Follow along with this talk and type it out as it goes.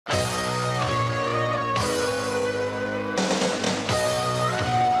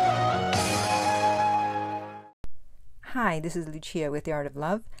Hi, this is Lucia with The Art of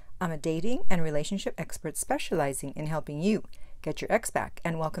Love. I'm a dating and relationship expert specializing in helping you get your ex back.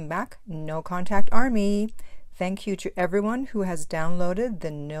 And welcome back, No Contact Army. Thank you to everyone who has downloaded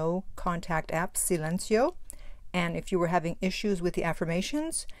the No Contact app, Silencio. And if you were having issues with the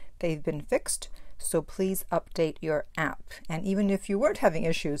affirmations, they've been fixed. So please update your app. And even if you weren't having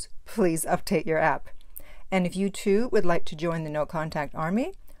issues, please update your app. And if you too would like to join the No Contact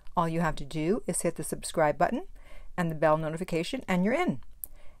Army, all you have to do is hit the subscribe button and the bell notification, and you're in.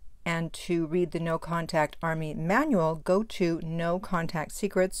 And to read the No Contact Army manual, go to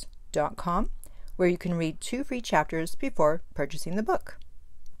nocontactsecrets.com, where you can read 2 free chapters before purchasing the book.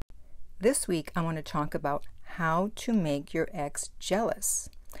 This week, I want to talk about how to make your ex jealous.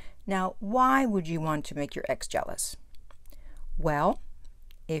 Now, why would you want to make your ex jealous? Well,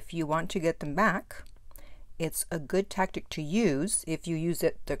 if you want to get them back, it's a good tactic to use if you use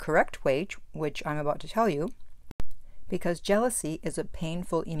it the correct way, which I'm about to tell you, because jealousy is a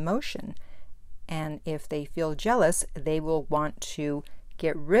painful emotion. And if they feel jealous, they will want to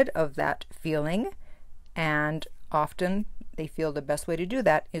get rid of that feeling. And often they feel the best way to do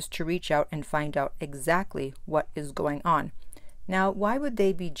that is to reach out and find out exactly what is going on. Now, why would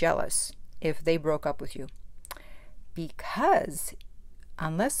they be jealous if they broke up with you? Because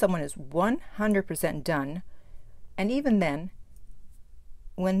unless someone is 100% done, and even then,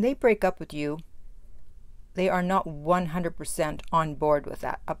 when they break up with you, they are not 100% on board with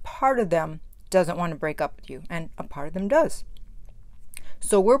that. A part of them doesn't want to break up with you, and a part of them does.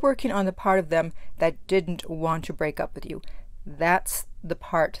 So we're working on the part of them that didn't want to break up with you. That's the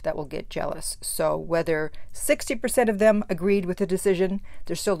part that will get jealous. So whether 60% of them agreed with the decision,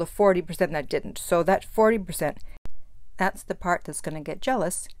 there's still the 40% that didn't. So that 40%, that's the part that's going to get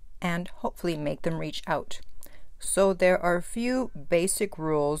jealous and hopefully make them reach out. So there are a few basic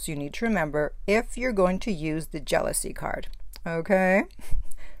rules you need to remember if you're going to use the jealousy card. Okay?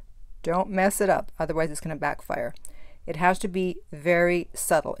 Don't mess it up, otherwise it's going to backfire. It has to be very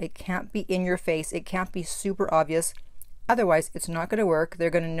subtle. It can't be in your face. It can't be super obvious. Otherwise, it's not going to work.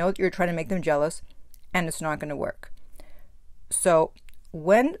 They're going to know that you're trying to make them jealous, and it's not going to work. So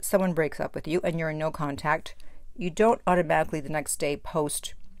when someone breaks up with you and you're in no contact, you don't automatically the next day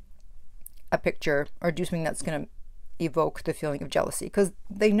post a picture or do something that's going to evoke the feeling of jealousy, because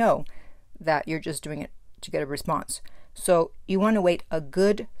they know that you're just doing it to get a response. So you want to wait a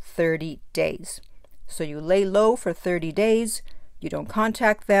good 30 days. So you lay low for 30 days, you don't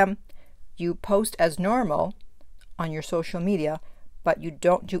contact them, you post as normal on your social media, but you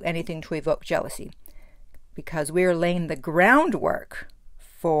don't do anything to evoke jealousy, because we're laying the groundwork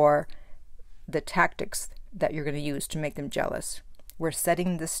for the tactics that you're going to use to make them jealous. We're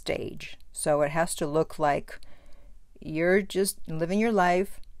setting the stage. So it has to look like you're just living your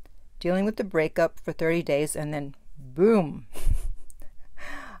life, dealing with the breakup for 30 days, and then boom,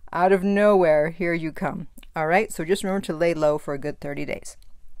 out of nowhere, here you come. All right, so just remember to lay low for a good 30 days.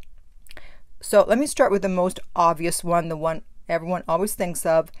 So let me start with the most obvious one, the one everyone always thinks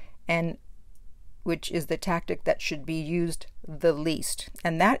of, and which is the tactic that should be used the least.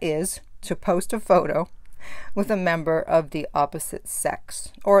 And that is to post a photo with a member of the opposite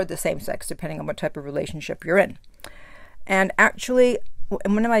sex or the same sex, depending on what type of relationship you're in. And actually,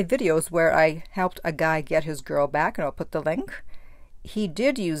 in one of my videos where I helped a guy get his girl back, and I'll put the link, he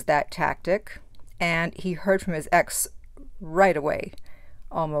did use that tactic, and he heard from his ex right away,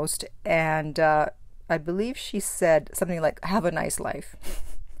 almost. And I believe she said something like, "Have a nice life."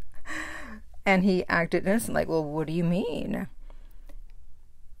 And he acted innocent, like, "Well, what do you mean?"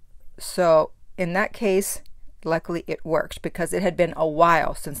 So in that case, luckily it worked, because it had been a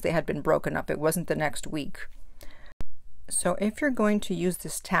while since they had been broken up. It wasn't the next week. So if you're going to use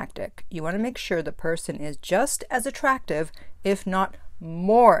this tactic, you want to make sure the person is just as attractive, if not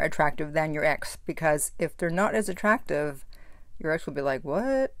more attractive than your ex. Because if they're not as attractive, your ex will be like,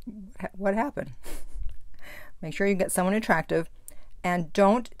 what happened? Make sure you get someone attractive, and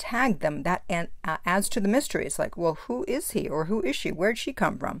don't tag them. That adds to the mystery. It's like, well, who is he or who is she? Where'd she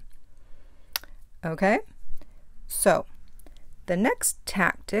come from? Okay, so the next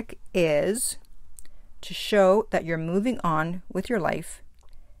tactic is to show that you're moving on with your life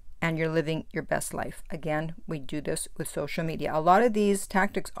and you're living your best life. Again, we do this with social media. A lot of these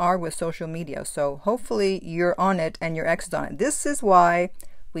tactics are with social media, so hopefully you're on it and your ex is on it. This is why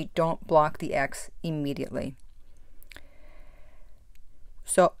we don't block the ex immediately.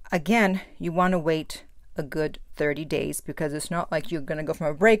 So again, you want to wait a good 30 days, because it's not like you're going to go from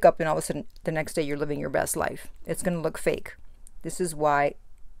a breakup and all of a sudden the next day you're living your best life. It's going to look fake. This is why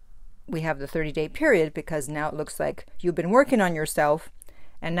we have the 30-day period, because now it looks like you've been working on yourself,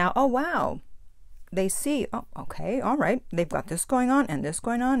 and now, oh wow, they see, oh, okay, all right, they've got this going on and this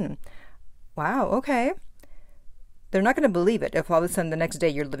going on. And, wow, okay. They're not going to believe it if all of a sudden the next day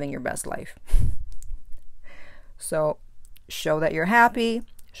you're living your best life. So show that you're happy,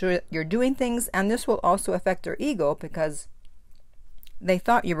 show that you're doing things, and this will also affect their ego because they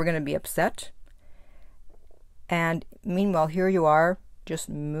thought you were going to be upset. And meanwhile, here you are, just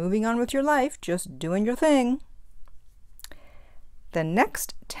moving on with your life, just doing your thing. The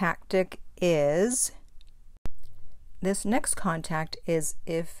next tactic is, this next contact is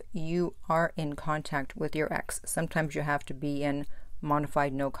if you are in contact with your ex. Sometimes you have to be in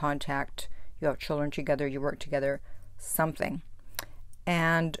modified no contact. You have children together, you work together, something.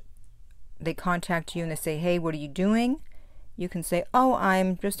 And they contact you and they say, hey, what are you doing? You can say, oh,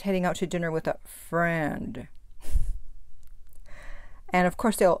 I'm just heading out to dinner with a friend. And of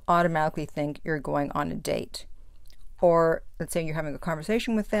course, they'll automatically think you're going on a date. Or let's say you're having a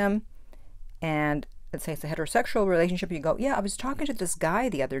conversation with them, and let's say it's a heterosexual relationship. You go, yeah, I was talking to this guy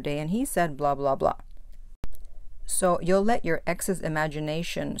the other day, and he said blah, blah, blah. So you'll let your ex's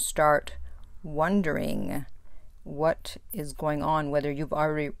imagination start wondering what is going on, whether you've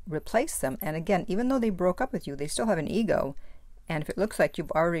already replaced them. And again, even though they broke up with you, they still have an ego. And if it looks like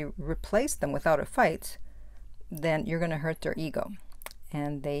you've already replaced them without a fight, then you're going to hurt their ego.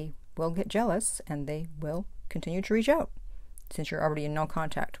 And they will get jealous, and they will continue to reach out since you're already in no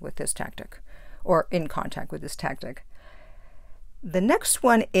contact with this tactic, or in contact with this tactic. The next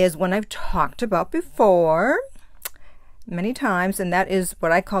one is one I've talked about before many times, and that is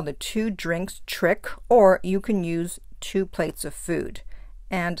what I call the 2 drinks trick, or you can use 2 plates of food.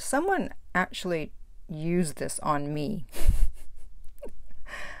 And someone actually used this on me.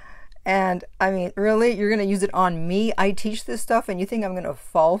 And I mean, really, you're going to use it on me? I teach this stuff and you think I'm going to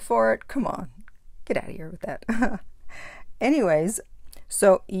fall for it? Come on, get out of here with that. Anyways,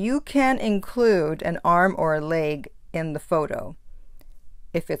 so you can include an arm or a leg in the photo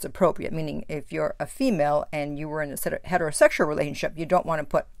if it's appropriate, meaning if you're a female and you were in a heterosexual relationship, you don't want to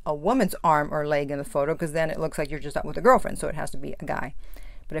put a woman's arm or leg in the photo because then it looks like you're just out with a girlfriend, so it has to be a guy.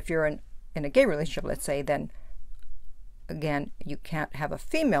 But if you're in a gay relationship, let's say, then again, you can't have a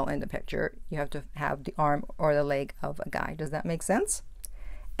female in the picture. You have to have the arm or the leg of a guy. Does that make sense?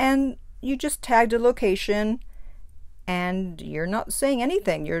 And you just tagged a location and you're not saying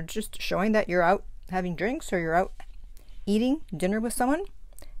anything. You're just showing that you're out having drinks or you're out eating dinner with someone.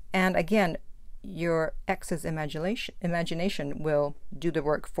 And again, your ex's imagination will do the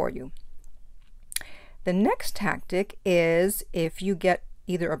work for you. The next tactic is if you get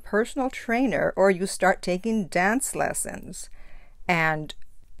either a personal trainer or you start taking dance lessons and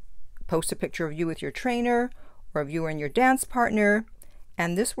post a picture of you with your trainer or of you and your dance partner.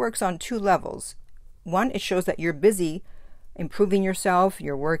 And this works on 2 levels. One, it shows that you're busy improving yourself,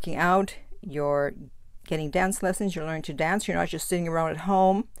 you're working out, you're getting dance lessons, you're learning to dance, you're not just sitting around at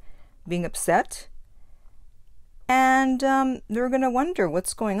home being upset. And they're going to wonder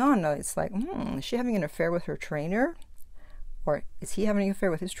what's going on. It's like, is she having an affair with her trainer? Or is he having an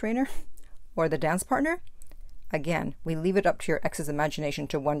affair with his trainer? Or the dance partner? Again, we leave it up to your ex's imagination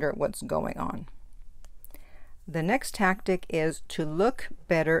to wonder what's going on. The next tactic is to look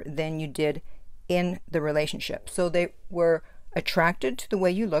better than you did in the relationship. So they were attracted to the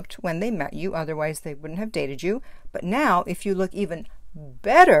way you looked when they met you, otherwise they wouldn't have dated you. But now, if you look even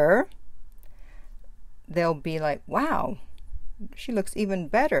better, they'll be like, wow, she looks even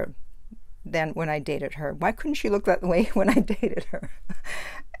better than when I dated her. Why couldn't she look that way when I dated her?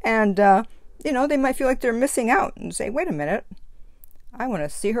 And, they might feel like they're missing out and say, wait a minute, I want to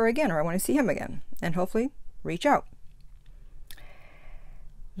see her again, or I want to see him again, and hopefully reach out.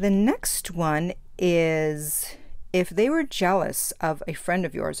 The next one is if they were jealous of a friend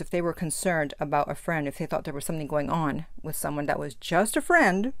of yours, if they were concerned about a friend, if they thought there was something going on with someone that was just a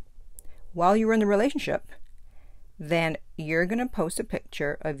friend while you were in the relationship, then you're going to post a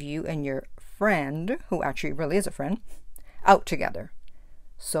picture of you and your friend, who actually really is a friend, out together.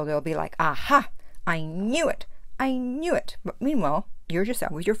 So they'll be like, aha, I knew it. I knew it. But meanwhile, you're just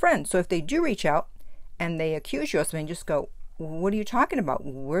out with your friend. So if they do reach out and they accuse you of something, just go, what are you talking about?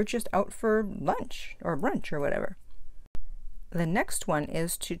 We're just out for lunch or brunch or whatever. The next one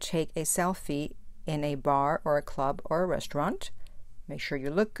is to take a selfie in a bar or a club or a restaurant. Make sure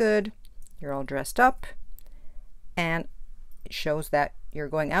you look good. You're all dressed up. And it shows that you're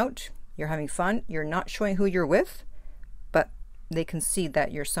going out, you're having fun, you're not showing who you're with, but they can see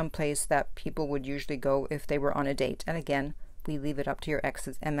that you're someplace that people would usually go if they were on a date. And again, we leave it up to your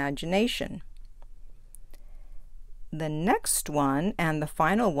ex's imagination. The next one and the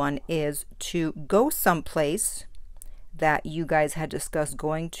final one is to go someplace that you guys had discussed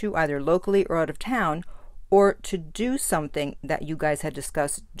going to, either locally or out of town, or to do something that you guys had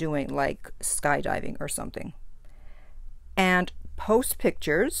discussed doing, like skydiving or something. And post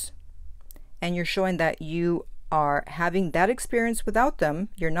pictures, and you're showing that you are having that experience without them.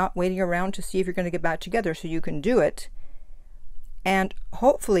 You're not waiting around to see if you're going to get back together so you can do it. And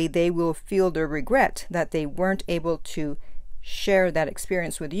hopefully they will feel the regret that they weren't able to share that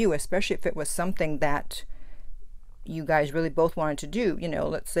experience with you, especially if it was something that you guys really both wanted to do. You know,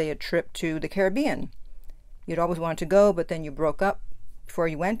 let's say a trip to the Caribbean. You'd always wanted to go, but then you broke up before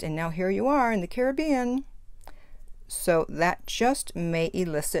you went, and now here you are in the Caribbean. So that just may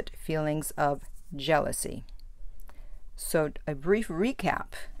elicit feelings of jealousy. So a brief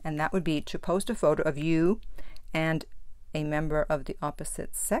recap, and that would be to post a photo of you and a member of the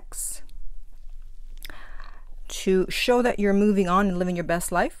opposite sex, to show that you're moving on and living your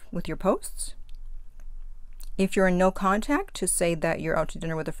best life with your posts. If you're in no contact, to say that you're out to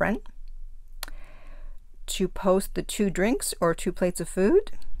dinner with a friend. To post the 2 drinks or 2 plates of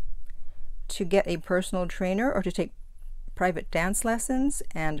food. To get a personal trainer or to take private dance lessons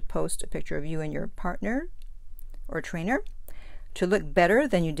and post a picture of you and your partner or trainer. To look better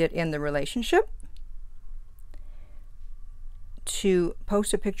than you did in the relationship. To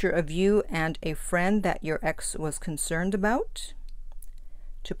post a picture of you and a friend that your ex was concerned about.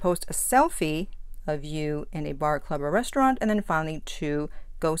 To post a selfie of you in a bar, club, or restaurant. And then finally to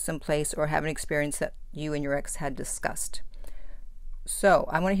go someplace or have an experience that you and your ex had discussed. So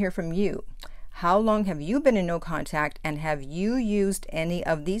I want to hear from you. How long have you been in no contact, and have you used any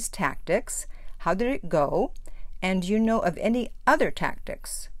of these tactics? How did it go? And do you know of any other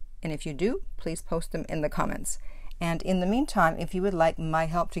tactics? And if you do, please post them in the comments. And in the meantime, if you would like my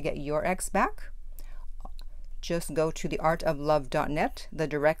help to get your ex back, just go to theartoflove.net. The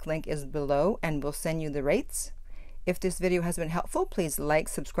direct link is below, and we'll send you the rates. If this video has been helpful, please like,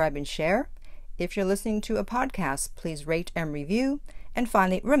 subscribe, and share. If you're listening to a podcast, please rate and review. And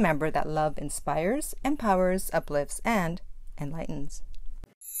finally, remember that love inspires, empowers, uplifts, and enlightens.